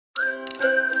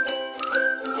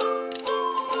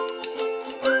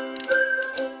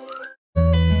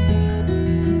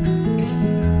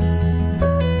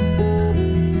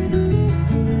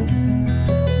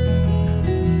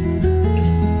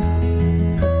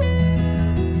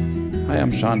Hi,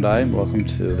 I'm Sean Dye, and welcome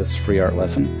to this free art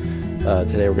lesson.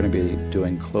 Today we're going to be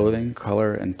doing clothing,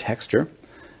 color, and texture.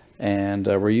 And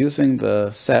we're using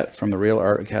the set from the Real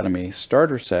Art Academy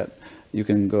starter set. You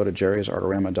can go to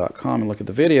jerrysartorama.com and look at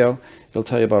the video. It'll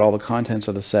tell you about all the contents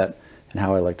of the set and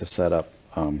how I like to set up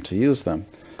to use them.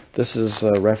 This is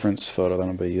a reference photo that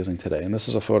I'll be using today. And this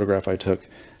is a photograph I took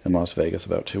in Las Vegas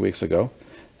about 2 weeks ago.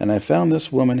 And I found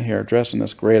this woman here dressed in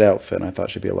this great outfit, and I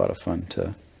thought she'd be a lot of fun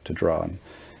to draw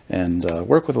and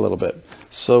work with a little bit.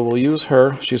 So we'll use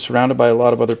her. She's surrounded by a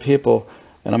lot of other people,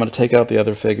 and I'm going to take out the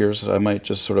other figures. I might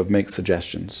just sort of make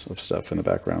suggestions of stuff in the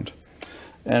background.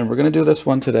 And we're going to do this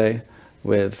one today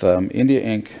with India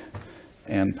ink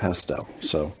and pastel.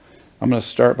 So I'm going to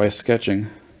start by sketching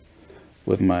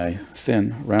with my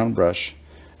thin round brush,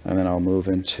 and then I'll move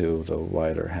into the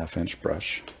wider 1/2-inch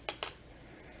brush.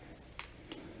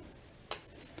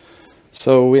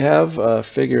 So we have a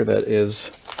figure that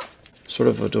is sort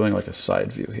of doing like a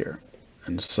side view here.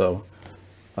 And so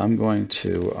I'm going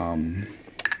to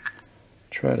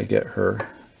try to get her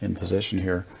in position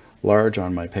here, large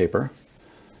on my paper.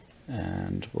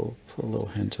 And we'll put a little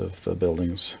hint of the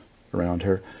buildings around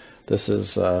her. This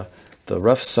is the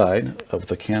rough side of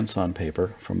the Canson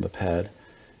paper from the pad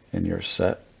in your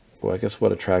set. Well, I guess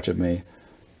what attracted me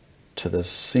to this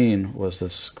scene was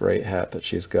this great hat that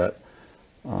she's got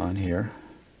on here,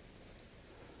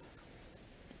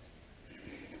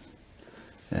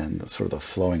 and sort of the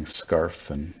flowing scarf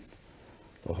and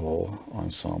the whole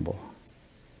ensemble.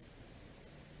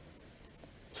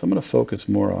 So I'm going to focus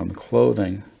more on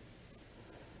clothing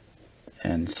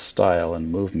and style and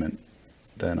movement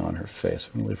than on her face.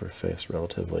 I'm going to leave her face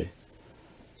relatively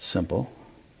simple.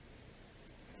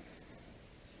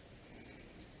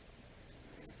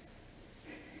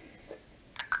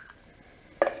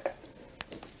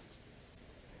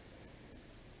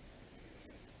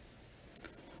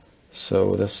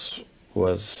 So this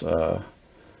was a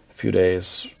few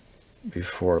days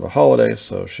before the holidays,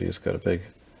 so she's got a big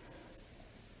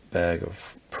bag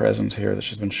of presents here that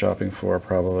she's been shopping for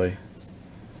probably.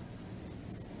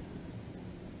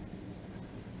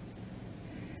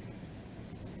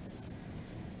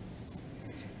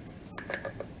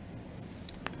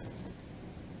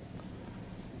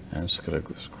 And it's got a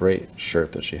great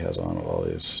shirt that she has on with all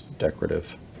these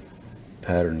decorative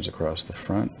patterns across the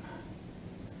front.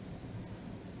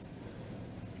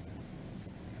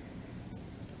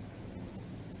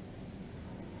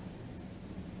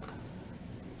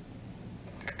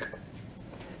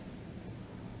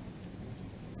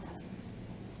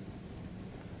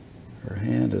 Her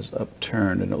hand is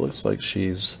upturned, and it looks like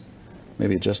she's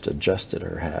maybe just adjusted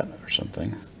her hat or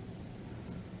something.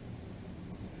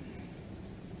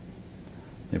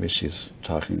 Maybe she's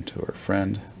talking to her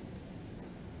friend.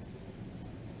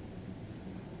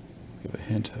 Give a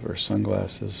hint of her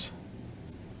sunglasses.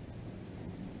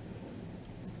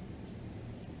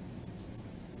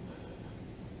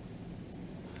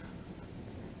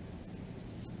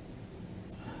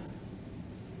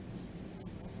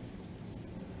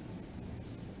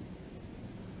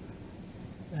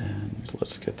 And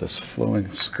let's get this flowing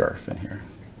scarf in here,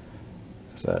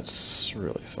 because that's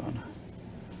really fun.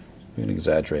 We can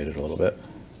exaggerate it a little bit.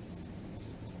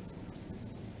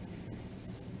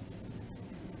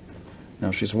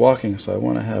 Now she's walking, so I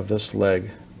want to have this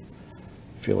leg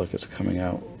feel like it's coming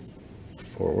out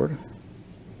forward.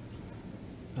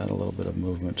 Add a little bit of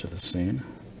movement to the scene.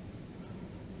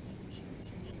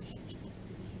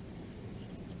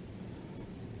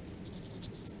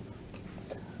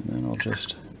 And then I'll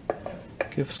just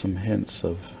give some hints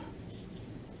of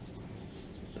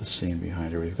the scene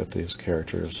behind her. We've got these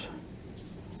characters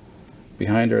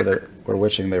behind her that were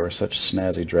wishing they were such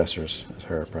snazzy dressers as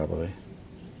her, probably.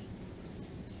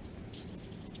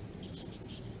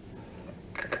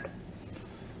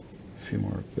 A few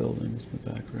more buildings in the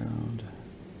background.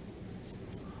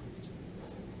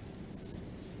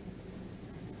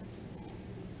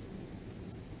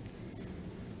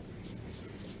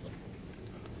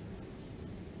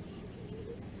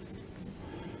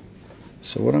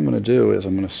 So what I'm going to do is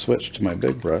I'm going to switch to my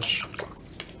big brush,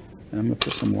 and I'm going to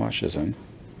put some washes in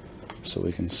so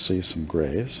we can see some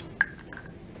grays.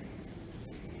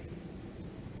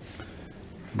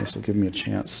 And this will give me a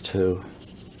chance to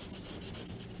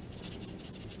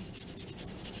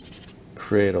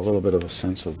create a little bit of a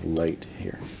sense of light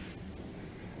here.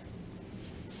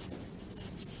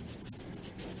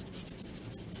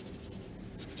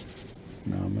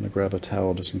 Now I'm going to grab a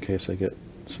towel just in case I get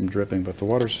some dripping, but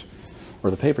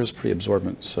the paper is pretty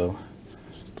absorbent, so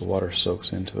the water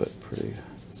soaks into it pretty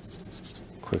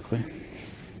quickly.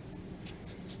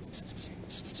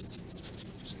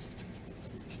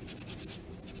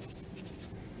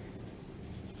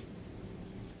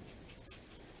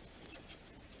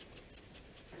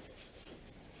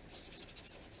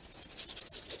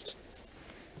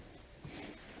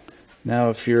 Now,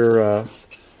 if you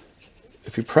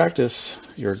practice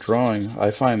your drawing, I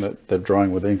find that the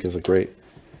drawing with ink is a great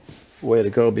way to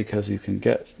go because you can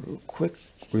get quick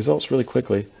results really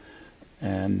quickly,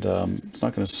 and it's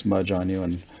not going to smudge on you.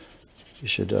 And you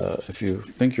should, if you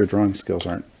think your drawing skills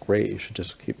aren't great, you should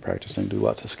just keep practicing, do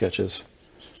lots of sketches.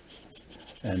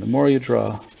 And the more you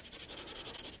draw,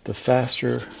 the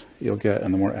faster you'll get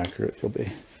and the more accurate you'll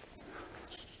be.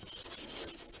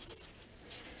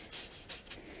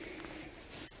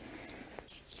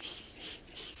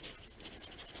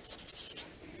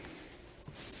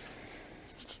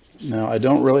 Now, I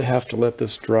don't really have to let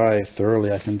this dry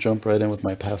thoroughly. I can jump right in with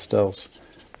my pastels.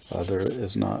 There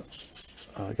is not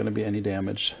going to be any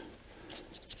damage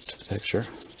to the picture.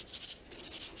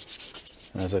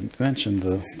 As I mentioned,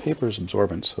 the paper is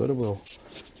absorbent, so it will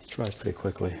dry pretty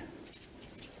quickly.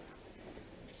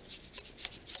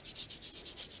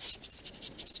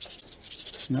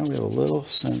 So now we have a little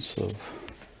sense of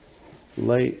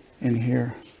light in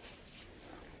here,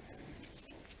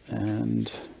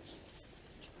 and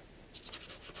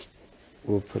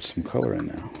we'll put some color in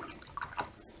now.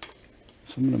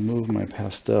 So I'm going to move my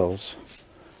pastels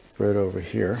right over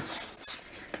here,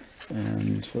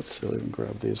 and let's see, I'll even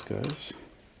grab these guys.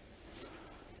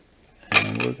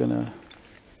 And we're going to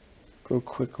go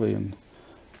quickly and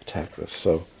attack this.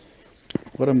 So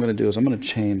what I'm going to do is I'm going to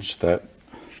change that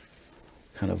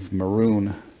kind of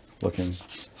maroon looking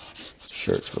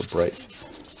shirt to a bright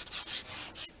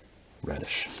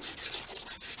reddish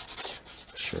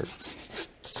shirt,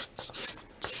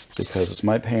 because it's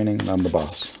my painting and I'm the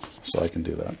boss, so I can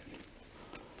do that.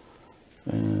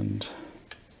 And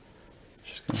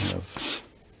she's going to have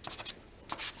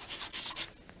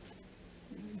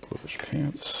bluish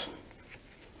pants.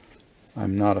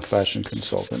 I'm not a fashion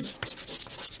consultant,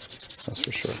 that's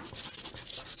for sure.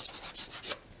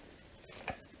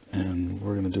 And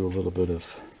we're going to do a little bit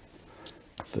of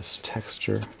this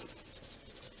texture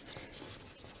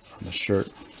on the shirt.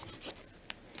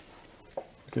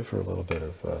 Give her a little bit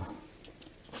of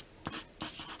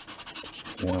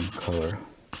warm color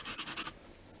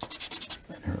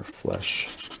in her flesh.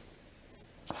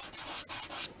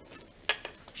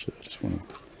 So I just want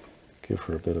to give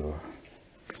her a bit of a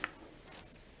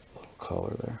little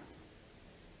color there.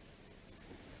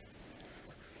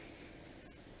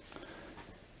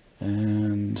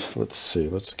 And let's see,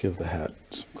 let's give the hat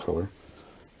some color.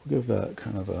 We'll give that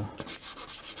kind of a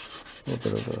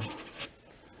little bit of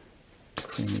a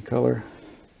creamy color.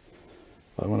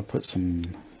 I want to put some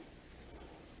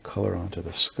color onto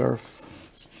the scarf.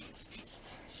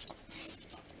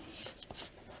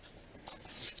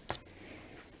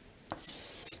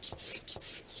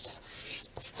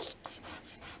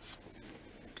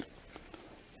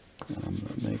 And I'm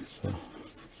going to make the...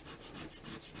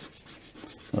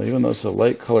 Now, even though it's a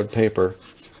light colored paper,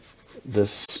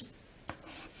 this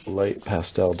light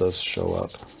pastel does show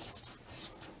up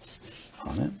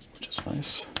on it, which is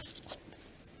nice.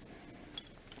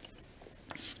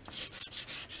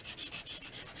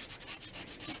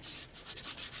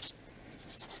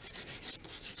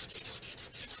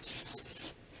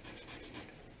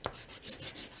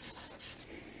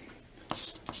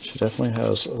 She definitely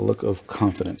has a look of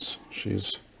confidence.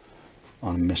 She's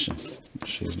on a mission.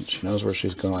 She knows where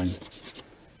she's going,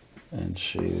 and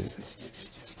she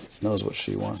knows what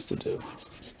she wants to do.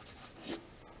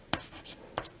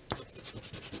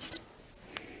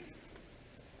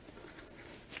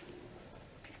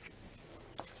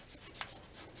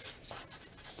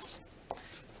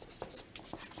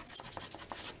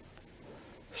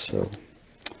 So,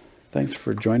 thanks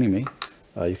for joining me.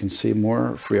 You can see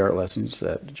more free art lessons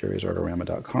at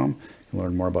jerrysartorama.com. You can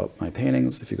learn more about my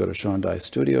paintings if you go to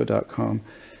SeanDyeStudio.com,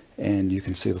 and you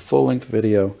can see the full-length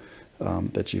video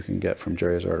that you can get from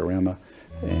Jerry's Artorama,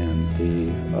 and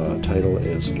the title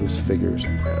is Loose Figures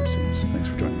and Crab Scenes. Thanks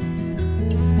for joining me.